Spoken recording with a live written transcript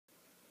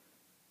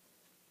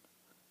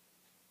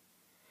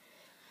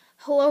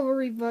Hello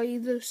everybody,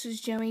 this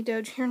is Jimmy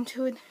Doge here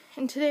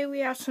and today we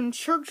have some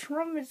church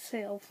rummage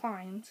sale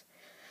finds.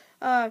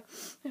 I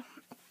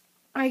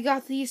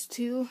got these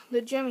two,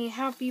 the Jimmy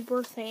Happy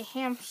Birthday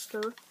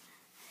Hamster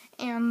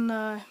and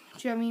the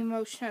Jimmy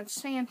Motionhead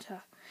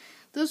Santa.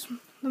 The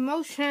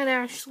Motionhead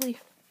actually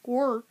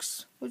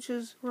works, which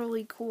is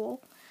really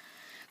cool.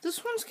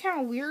 This one's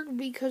kind of weird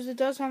because it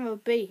doesn't have a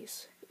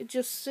base. It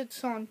just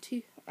sits on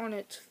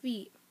its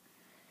feet.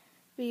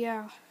 But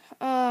yeah,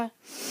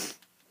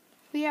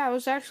 I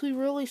was actually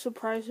really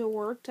surprised it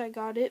worked. I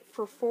got it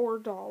for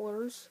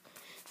 $4.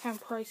 Kind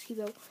of pricey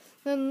though.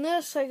 Then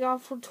this I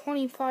got for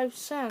 25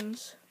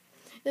 cents.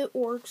 It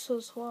works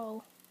as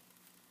well.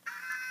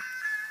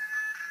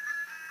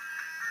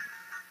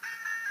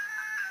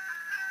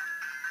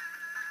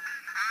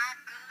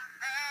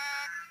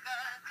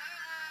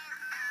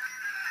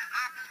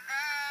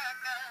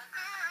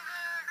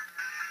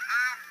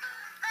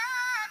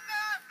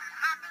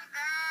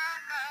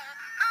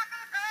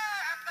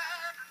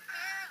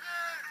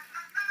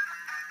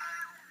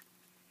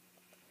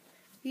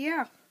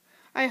 Yeah,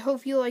 I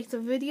hope you liked the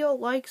video.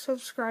 Like,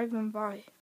 subscribe, and bye.